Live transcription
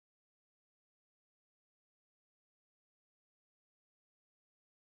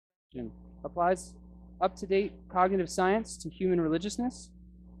applies up-to-date cognitive science to human religiousness,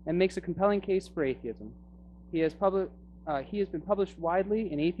 and makes a compelling case for atheism. He has been published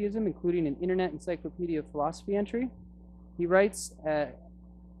widely in atheism, including an Internet Encyclopedia of Philosophy entry. He writes sorry,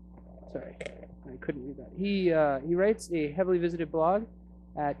 I couldn't read that. He writes a heavily visited blog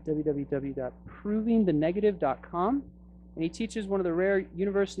at www.provingthenegative.com, and he teaches one of the rare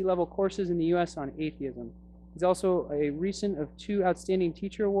university-level courses in the U.S. on atheism. He's also a recipient of two outstanding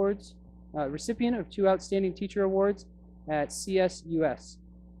teacher awards at CSUS.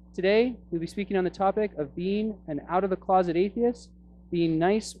 Today, we'll be speaking on the topic of being an out-of-the-closet atheist, being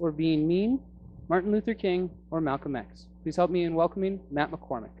nice or being mean, Martin Luther King or Malcolm X. Please help me in welcoming Matt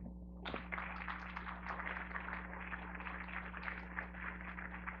McCormick.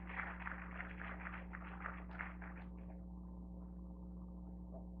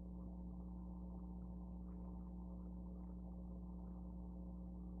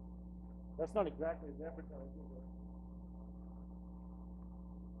 That's not exactly as advertised, is it?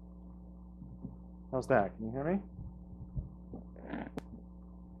 How's that? Can you hear me?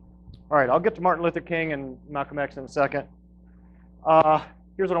 All right, I'll get to Martin Luther King and Malcolm X in a second.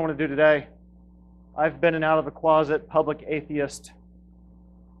 Here's what I want to do today. I've been an out-of-the-closet public atheist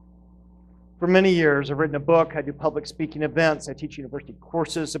for many years. I've written a book. I do public speaking events. I teach university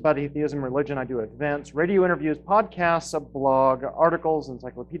courses about atheism, religion. I do events, radio interviews, podcasts, a blog, articles,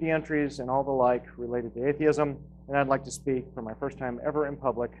 encyclopedia entries, and all the like related to atheism. And I'd like to speak for my first time ever in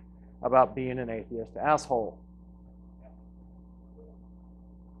public about being an atheist asshole.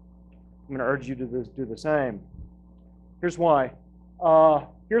 I'm going to urge you to do the same. Here's why.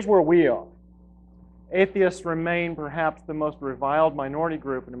 Here's where we are. Atheists remain perhaps the most reviled minority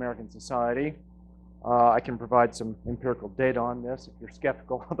group in American society. I can provide some empirical data on this if you're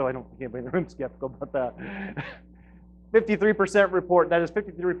skeptical, although I don't think anybody in the room is skeptical about that. 53% report, that is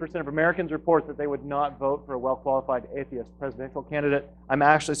 53% of Americans report that they would not vote for a well-qualified atheist presidential candidate. I'm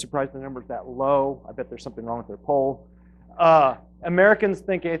actually surprised the number's that low. I bet there's something wrong with their poll. Americans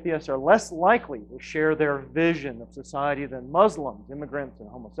think atheists are less likely to share their vision of society than Muslims, immigrants, and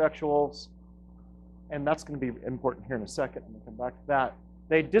homosexuals. And that's going to be important here in a second. I'm going to come back to that.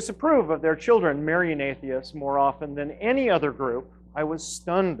 They disapprove of their children marrying atheists more often than any other group. I was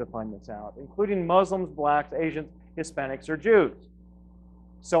stunned to find this out, including Muslims, blacks, Asians, Hispanics, or Jews.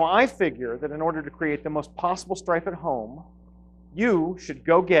 So I figure that in order to create the most possible strife at home, you should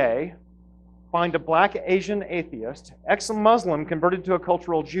go gay, find a black Asian atheist, ex-Muslim converted to a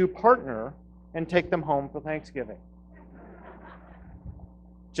cultural Jew partner, and take them home for Thanksgiving.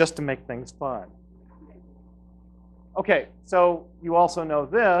 Just to make things fun. Okay, so you also know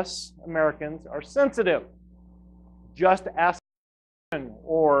this, Americans are sensitive. Just asking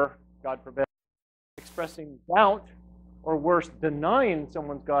or, God forbid, expressing doubt, or worse, denying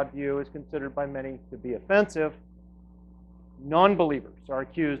someone's God view is considered by many to be offensive. Non-believers are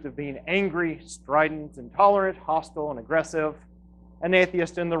accused of being angry, strident, intolerant, hostile, and aggressive. An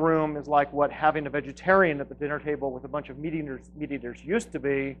atheist in the room is like what having a vegetarian at the dinner table with a bunch of meat eaters used to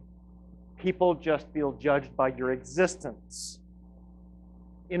be. People just feel judged by your existence.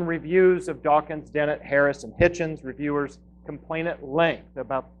 In reviews of Dawkins, Dennett, Harris, and Hitchens, reviewers complain at length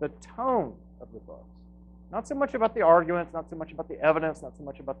about the tone of the books. Not so much about the arguments, not so much about the evidence, not so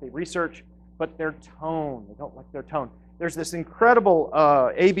much about the research, but their tone. They don't like their tone. There's this incredible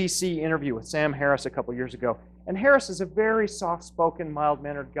ABC interview with Sam Harris a couple years ago. And Harris is a very soft-spoken,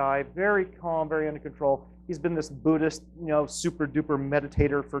 mild-mannered guy, very calm, very under control. He's been this Buddhist, super-duper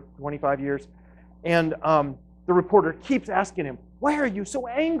meditator for 25 years. And the reporter keeps asking him, why are you so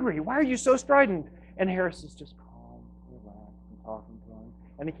angry? Why are you so strident? And Harris is just calm, relaxed, and talking to him.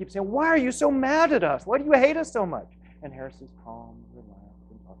 And he keeps saying, why are you so mad at us? Why do you hate us so much? And Harris is calm, relaxed,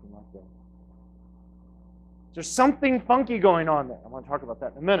 and talking like this. There's something funky going on there. I want to talk about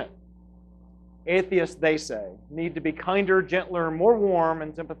that in a minute. Atheists, they say, need to be kinder, gentler, more warm,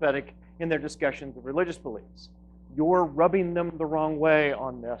 and sympathetic in their discussions of religious beliefs. You're rubbing them the wrong way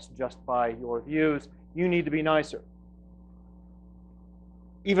on this just by your views. You need to be nicer.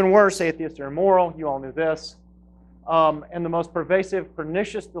 Even worse, atheists are immoral. You all knew this. And the most pervasive,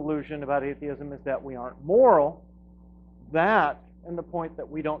 pernicious delusion about atheism is that we aren't moral. That, and the point that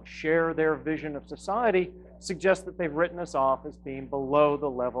we don't share their vision of society, suggests that they've written us off as being below the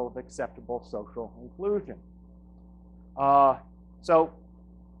level of acceptable social inclusion. So,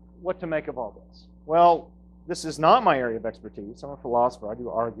 what to make of all this? Well, this is not my area of expertise. I'm a philosopher. I do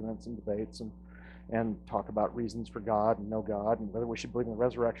arguments and debates and talk about reasons for God and no God and whether we should believe in the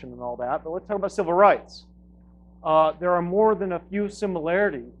resurrection and all that. But let's talk about civil rights. There are more than a few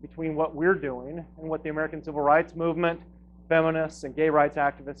similarities between what we're doing and what the American Civil Rights Movement, feminists and gay rights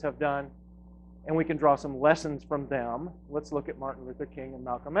activists have done, and we can draw some lessons from them. Let's look at Martin Luther King and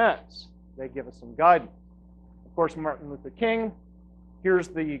Malcolm X. They give us some guidance. Of course, Martin Luther King, here's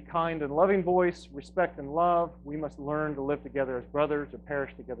the kind and loving voice, respect and love. We must learn to live together as brothers or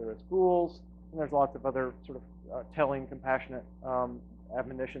perish together as fools. And there's lots of other sort of telling, compassionate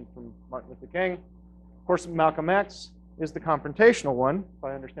admonitions from Martin Luther King. Of course, Malcolm X is the confrontational one, if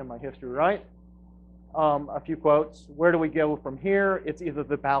I understand my history right. A few quotes. Where do we go from here? It's either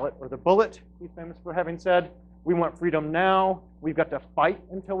the ballot or the bullet, he's famous for having said. We want freedom now. We've got to fight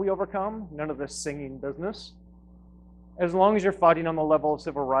until we overcome. None of this singing business. As long as you're fighting on the level of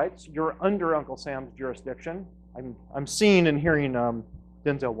civil rights, you're under Uncle Sam's jurisdiction. I'm seeing and hearing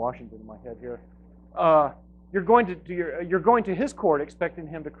Denzel Washington in my head here. You're going to his court expecting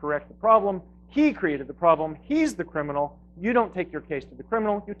him to correct the problem. He created the problem. He's the criminal. You don't take your case to the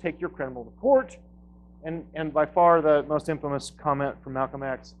criminal. You take your criminal to court. And by far the most infamous comment from Malcolm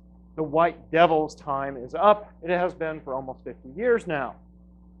X, the white devil's time is up. It has been for almost 50 years now.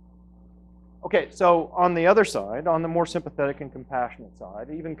 Okay, so on the other side, on the more sympathetic and compassionate side,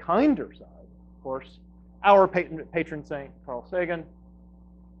 even kinder side, of course, our patron saint, Carl Sagan,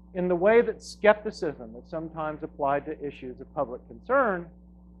 in the way that skepticism is sometimes applied to issues of public concern,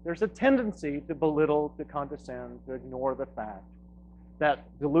 there's a tendency to belittle, to condescend, to ignore the fact that,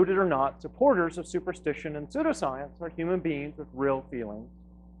 deluded or not, supporters of superstition and pseudoscience are human beings with real feelings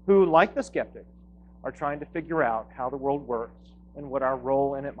who, like the skeptics, are trying to figure out how the world works and what our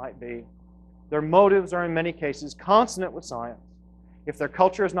role in it might be. Their motives are in many cases consonant with science. If their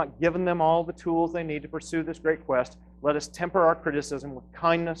culture has not given them all the tools they need to pursue this great quest, let us temper our criticism with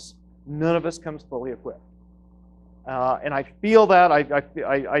kindness. None of us comes fully equipped. And I feel that.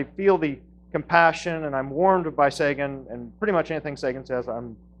 I feel the compassion, and I'm warmed by Sagan, and pretty much anything Sagan says,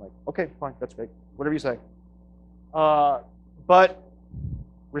 I'm like, okay, fine, that's great, whatever you say. But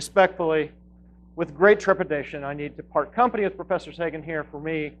respectfully, with great trepidation, I need to part company with Professor Sagan here for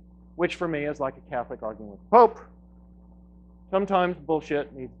me, which for me is like a Catholic arguing with the Pope. Sometimes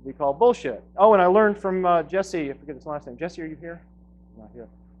bullshit needs to be called bullshit. Oh, and I learned from Jesse, I forget his last name. Jesse, are you here? Not here.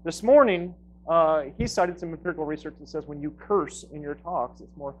 This morning, he cited some empirical research that says when you curse in your talks,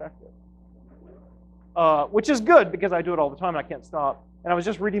 it's more effective. Which is good because I do it all the time and I can't stop. And I was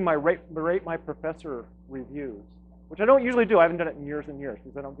just reading my Rate My Professor reviews, which I don't usually do. I haven't done it in years and years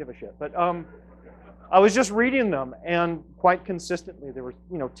because I don't give a shit. But I was just reading them, and quite consistently, there was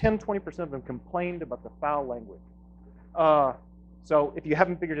 10, 20% of them complained about the foul language. So if you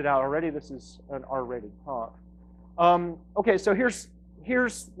haven't figured it out already, this is an R-rated talk. Okay, so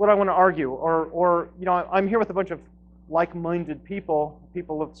here's what I want to argue, or I'm here with a bunch of like-minded people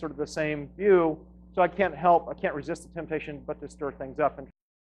of sort of the same view, so I can't resist the temptation but to stir things up and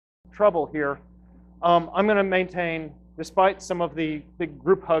trouble here. I'm going to maintain, despite some of the big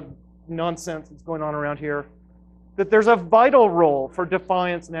group hug nonsense that's going on around here, that there's a vital role for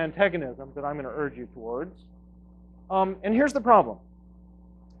defiance and antagonism that I'm going to urge you towards. And here's the problem.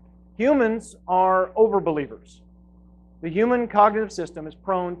 Humans are overbelievers. The human cognitive system is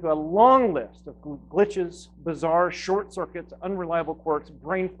prone to a long list of glitches, bizarre short circuits, unreliable quirks,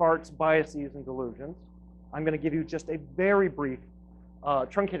 brain farts, biases, and delusions. I'm going to give you just a very brief,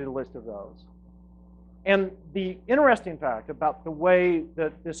 truncated list of those. And the interesting fact about the way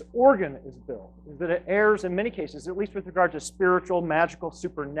that this organ is built is that it errs in many cases, at least with regard to spiritual, magical,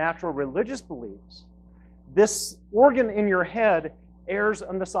 supernatural, religious beliefs. This organ in your head errs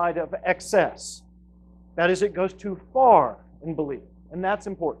on the side of excess. That is, it goes too far in belief, and that's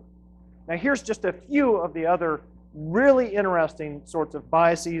important. Now, here's just a few of the other really interesting sorts of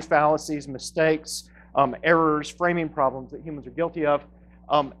biases, fallacies, mistakes, errors, framing problems that humans are guilty of.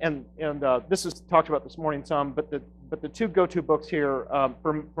 This is talked about this morning some, but the two go-to books here,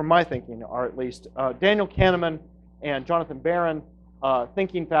 from my thinking, are at least Daniel Kahneman and Jonathan Barron,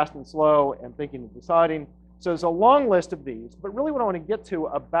 Thinking Fast and Slow and Thinking and Deciding. So there's a long list of these, but really what I want to get to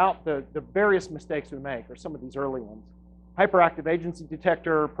about the various mistakes we make are some of these early ones. Hyperactive agency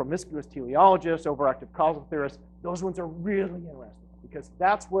detector, promiscuous teleologist, overactive causal theorist, those ones are really interesting because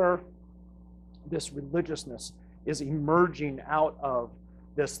that's where this religiousness is emerging out of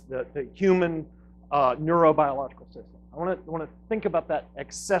the human neurobiological system. I want to think about that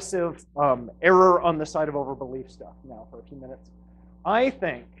excessive error on the side of overbelief stuff now for a few minutes. I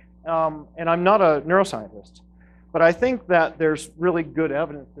think, and I'm not a neuroscientist, but I think that there's really good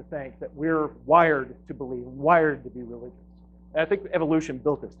evidence to think that we're wired to believe, wired to be religious. And I think evolution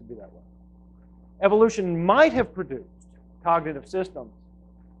built us to be that way. Evolution might have produced cognitive systems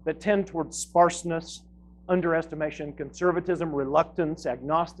that tend towards sparseness, underestimation, conservatism, reluctance,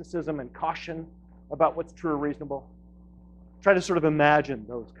 agnosticism, and caution about what's true or reasonable. try to sort of imagine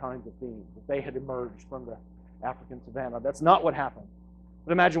those kinds of themes, if they had emerged from the African savannah. That's not what happened.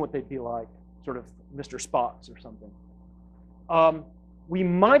 But imagine what they'd be like, sort of Mr. Spots or something. We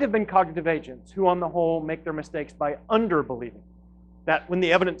might have been cognitive agents who, on the whole, make their mistakes by under-believing. That when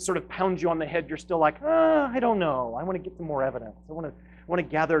the evidence sort of pounds you on the head, you're still like, I don't know. I want to get some more evidence. I want to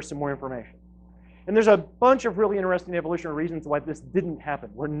gather some more information. And there's a bunch of really interesting evolutionary reasons why this didn't happen.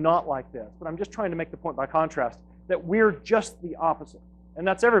 We're not like this. But I'm just trying to make the point by contrast that we're just the opposite. And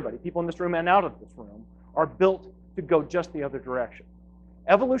that's everybody. People in this room and out of this room are built to go just the other direction.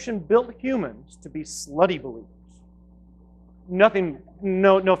 Evolution built humans to be slutty believers. No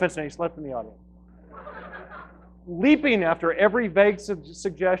offense to any sluts in the audience. Leaping after every vague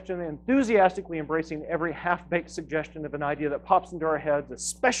suggestion, enthusiastically embracing every half-baked suggestion of an idea that pops into our heads,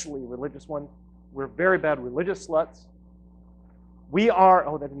 especially religious ones. We're very bad religious sluts. We are,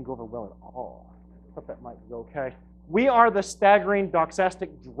 that didn't go over well at all. I thought that might go okay. We are the staggering, doxastic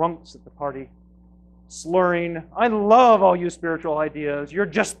drunks at the party, slurring, I love all you spiritual ideas. You're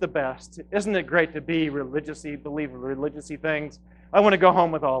just the best. Isn't it great to be religiously, believe religiously things? I want to go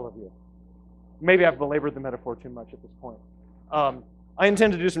home with all of you. Maybe I've belabored the metaphor too much at this point. I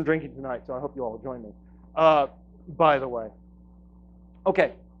intend to do some drinking tonight, so I hope you all will join me, by the way.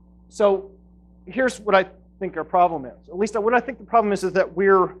 Okay, so here's what I think our problem is. At least what I think the problem is that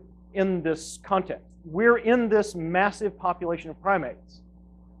we're in this context. We're in this massive population of primates.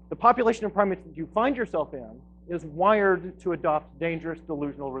 The population of primates that you find yourself in is wired to adopt dangerous,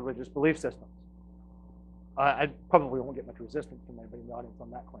 delusional religious belief systems. I probably won't get much resistance from anybody in the audience on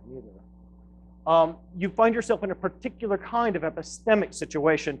that claim either. You find yourself in a particular kind of epistemic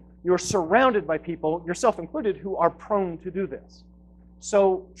situation. You're surrounded by people, yourself included, who are prone to do this.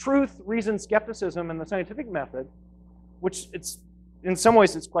 So truth, reason, skepticism, and the scientific method, which in some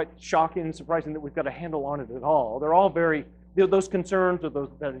ways it's quite shocking and surprising that we've got a handle on it at all. They're all very, those concerns or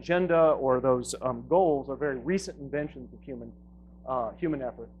that agenda or those goals are very recent inventions of human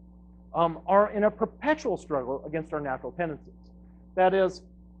effort, are in a perpetual struggle against our natural tendencies. That is,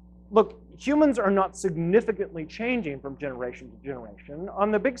 look, humans are not significantly changing from generation to generation.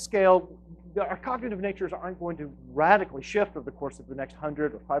 On the big scale, our cognitive natures aren't going to radically shift over the course of the next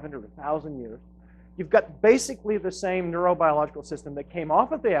 100 or 500 or 1,000 years. You've got basically the same neurobiological system that came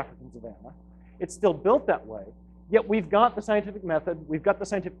off of the African savannah. It's still built that way. Yet we've got the scientific method, we've got the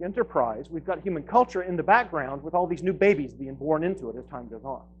scientific enterprise, we've got human culture in the background with all these new babies being born into it as time goes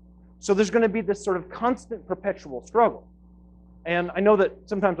on. So there's going to be this sort of constant, perpetual struggle. And I know that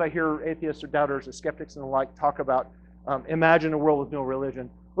sometimes I hear atheists or doubters or skeptics and the like talk about imagine a world with no religion.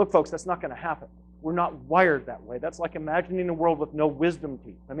 Look, folks, that's not going to happen. We're not wired that way. That's like imagining a world with no wisdom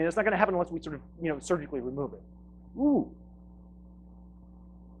teeth. I mean, it's not going to happen unless we sort of, surgically remove it. Ooh.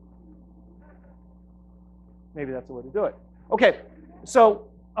 Maybe that's the way to do it. Okay, so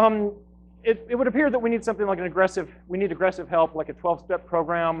it would appear that we need something like we need aggressive help, like a 12-step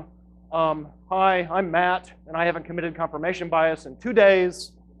program. Hi, I'm Matt, and I haven't committed confirmation bias in 2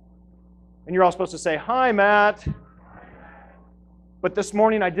 days. And you're all supposed to say, hi, Matt. But this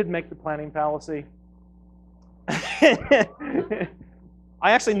morning I did make the planning fallacy. I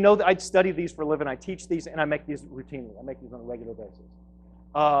actually know that I study these for a living. I teach these, and I make these routinely. I make these on a regular basis.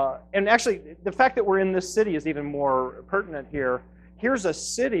 And actually, the fact that we're in this city is even more pertinent here. Here's a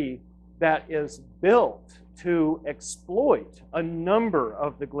city that is built to exploit a number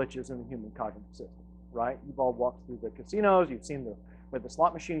of the glitches in the human cognitive system, right? You've all walked through the casinos. You've seen where the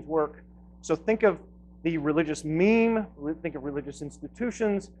slot machines work. So think of the religious meme, think of religious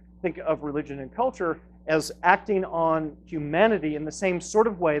institutions, think of religion and culture as acting on humanity in the same sort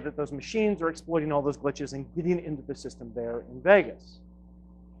of way that those machines are exploiting all those glitches and getting into the system there in Vegas.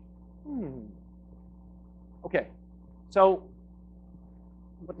 Okay, so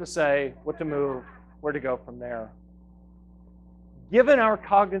what to say, what to move, where to go from there. Given our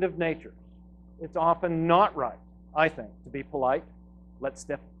cognitive natures, it's often not right, I think, to be polite, let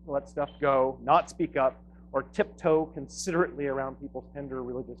stuff go, not speak up, or tiptoe considerately around people's tender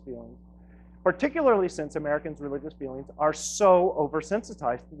religious feelings, particularly since Americans' religious feelings are so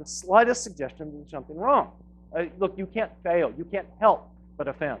oversensitized to the slightest suggestion that there's something wrong. Look, you can't fail. You can't help but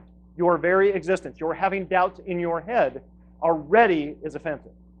offend. Your very existence, your having doubts in your head already is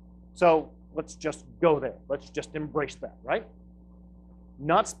offensive. So let's just go there. Let's just embrace that, right?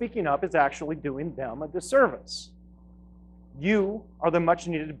 Not speaking up is actually doing them a disservice. You are the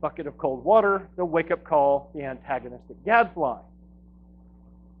much-needed bucket of cold water, the wake-up call, the antagonistic gadfly.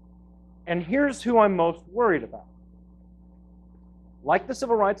 And here's who I'm most worried about. Like the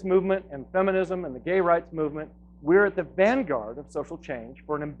civil rights movement and feminism and the gay rights movement, we're at the vanguard of social change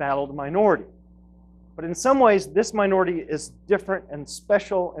for an embattled minority. But in some ways, this minority is different and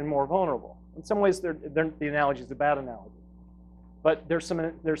special and more vulnerable. In some ways, the analogy is a bad analogy. But there's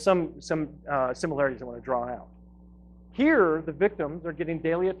some similarities I want to draw out. Here, the victims are getting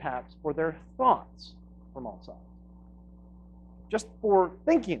daily attacks for their thoughts from all sides, just for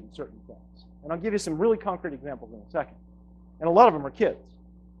thinking certain things. And I'll give you some really concrete examples in a second. And a lot of them are kids.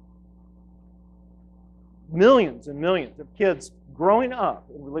 Millions and millions of kids growing up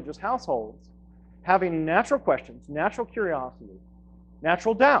in religious households having natural questions, natural curiosity,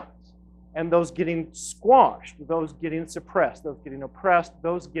 natural doubts, and those getting squashed, those getting suppressed, those getting oppressed,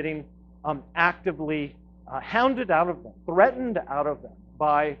 those getting actively hounded out of them, threatened out of them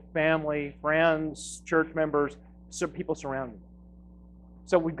by family, friends, church members, people surrounding them.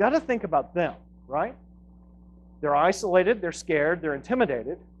 So we've got to think about them, right? They're isolated, they're scared, they're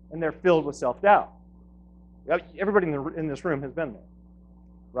intimidated, and they're filled with self-doubt. Everybody in this room has been there,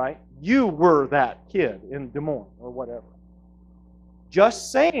 right? You were that kid in Des Moines or whatever.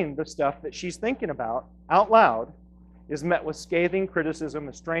 Just saying the stuff that she's thinking about out loud is met with scathing criticism,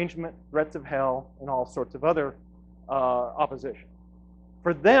 estrangement, threats of hell, and all sorts of other opposition.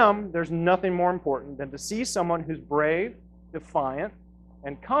 For them, there's nothing more important than to see someone who's brave, defiant,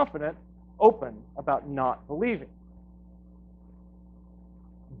 and confident, open about not believing.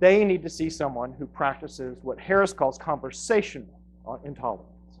 They need to see someone who practices what Harris calls conversational intolerance.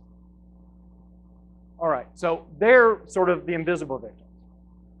 All right, so they're sort of the invisible victims.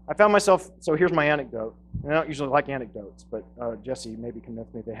 I found myself, so here's my anecdote. And I don't usually like anecdotes, but Jesse maybe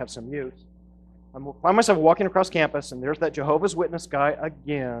convinced me they have some use. I find myself walking across campus, and there's that Jehovah's Witness guy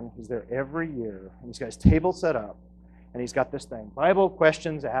again. He's there every year, and he's got his table set up, and he's got this thing, Bible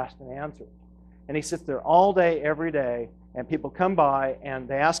questions asked and answered. And he sits there all day, every day, and people come by, and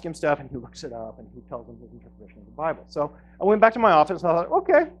they ask him stuff, and he looks it up, and he tells them his interpretation of the Bible. So I went back to my office, and I thought,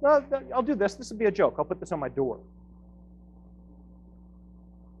 okay, well, I'll do this. This will be a joke. I'll put this on my door.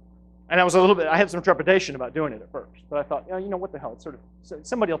 And I had some trepidation about doing it at first. But I thought, you know, what the hell? It's sort of,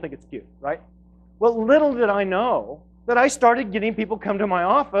 somebody will think it's cute, right? Well, little did I know that I started getting people come to my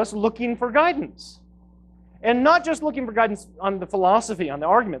office looking for guidance. And not just looking for guidance on the philosophy, on the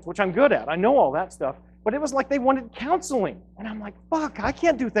arguments, which I'm good at. I know all that stuff. But it was like they wanted counseling. And I'm like, fuck, I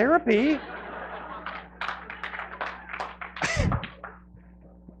can't do therapy.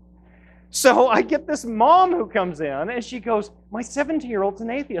 So I get this mom who comes in, and she goes, my 17-year-old's an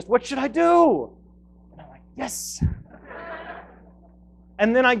atheist. What should I do? And I'm like, yes.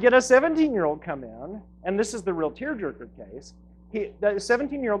 And then I get a 17-year-old come in, and this is the real tearjerker case. The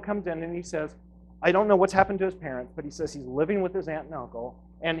 17-year-old comes in, and he says, I don't know what's happened to his parents, but he says he's living with his aunt and uncle,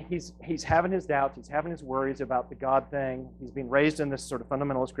 and he's having his doubts, he's having his worries about the God thing. He's been raised in this sort of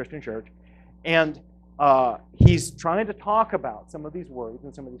fundamentalist Christian church, and he's trying to talk about some of these worries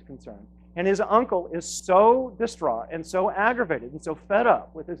and some of these concerns. And his uncle is so distraught and so aggravated and so fed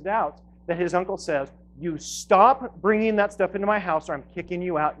up with his doubts that his uncle says, you stop bringing that stuff into my house or I'm kicking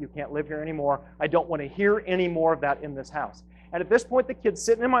you out. You can't live here anymore. I don't want to hear any more of that in this house. And at this point, the kid's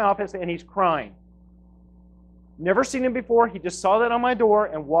sitting in my office and he's crying. Never seen him before. He just saw that on my door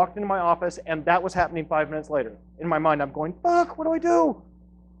and walked into my office, and that was happening 5 minutes later. In my mind, I'm going, fuck, what do I do?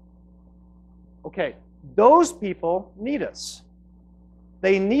 Okay, those people need us.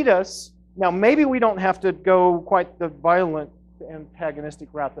 They need us. Now, maybe we don't have to go quite the violent, antagonistic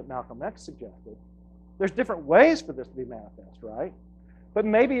route that Malcolm X suggested. There's different ways for this to be manifest, right? But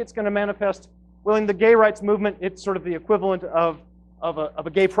maybe it's going to manifest, well, in the gay rights movement, it's sort of the equivalent of a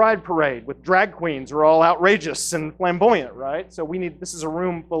gay pride parade with drag queens who are all outrageous and flamboyant, right? So this is a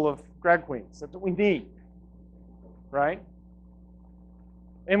room full of drag queens. That's what we need, right?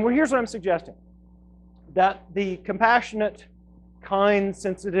 And here's what I'm suggesting. That the compassionate, kind,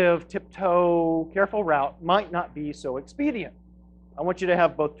 sensitive, tiptoe, careful route might not be so expedient. I want you to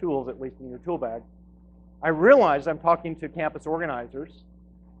have both tools, at least in your tool bag. I realize I'm talking to campus organizers,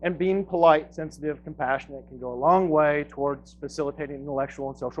 and being polite, sensitive, compassionate can go a long way towards facilitating intellectual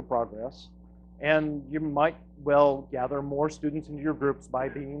and social progress. And you might well gather more students into your groups by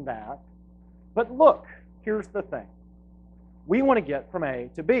being that. But look, here's the thing. We want to get from A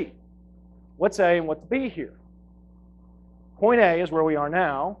to B. What's A and what's B here? Point A is where we are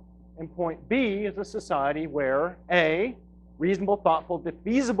now, and point B is a society where A, reasonable, thoughtful,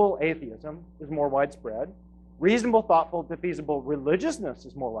 defeasible atheism is more widespread. Reasonable, thoughtful, defeasible religiousness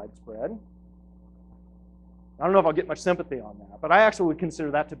is more widespread. I don't know if I'll get much sympathy on that, but I actually would consider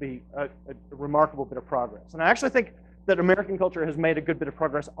that to be a remarkable bit of progress. And I actually think that American culture has made a good bit of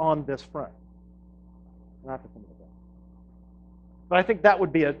progress on this front. Not to think about that. But I think that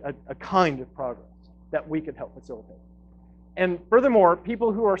would be a kind of progress that we could help facilitate. And furthermore,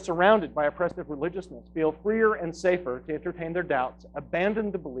 people who are surrounded by oppressive religiousness feel freer and safer to entertain their doubts,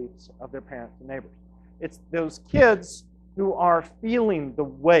 abandon the beliefs of their parents and neighbors. It's those kids who are feeling the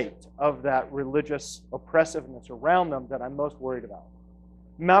weight of that religious oppressiveness around them that I'm most worried about.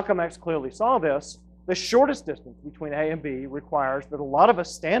 Malcolm X clearly saw this. The shortest distance between A and B requires that a lot of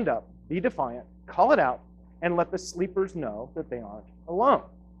us stand up, be defiant, call it out, and let the sleepers know that they aren't alone.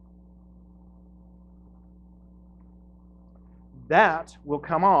 That will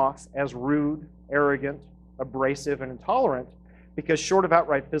come off as rude, arrogant, abrasive, and intolerant because short of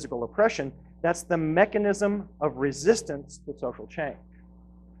outright physical oppression, that's the mechanism of resistance to social change.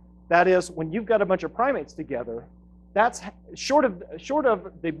 That is, when you've got a bunch of primates together, that's short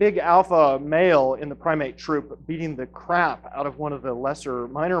of the big alpha male in the primate troop beating the crap out of one of the lesser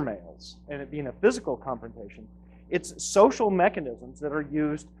minor males and it being a physical confrontation. It's social mechanisms that are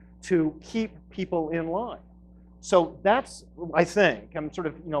used to keep people in line. So that's, I think, I'm sort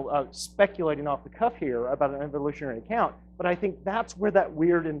of speculating off the cuff here about an evolutionary account, but I think that's where that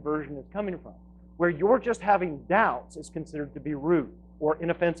weird inversion is coming from, where you're just having doubts is considered to be rude or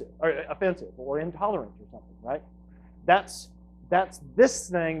inoffensive or offensive or intolerant or something, right? That's this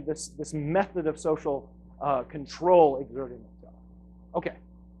thing, this method of social control exerting itself. Okay,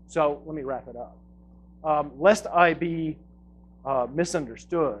 so let me wrap it up. Lest I be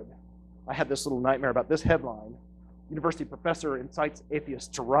misunderstood, I had this little nightmare about this headline: University professor incites atheists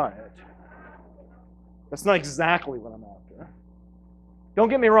to riot. That's not exactly what I'm after. Don't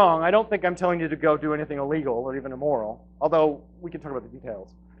get me wrong, I don't think I'm telling you to go do anything illegal or even immoral, although we can talk about the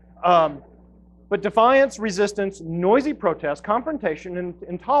details. But defiance, resistance, noisy protest, confrontation, and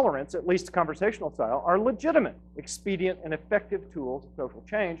intolerance, at least conversational style, are legitimate, expedient, and effective tools of social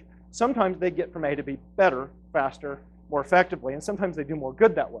change. Sometimes they get from A to B better, faster, more effectively, and sometimes they do more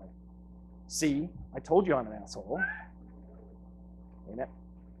good that way. See, I told you I'm an asshole. Ain't it?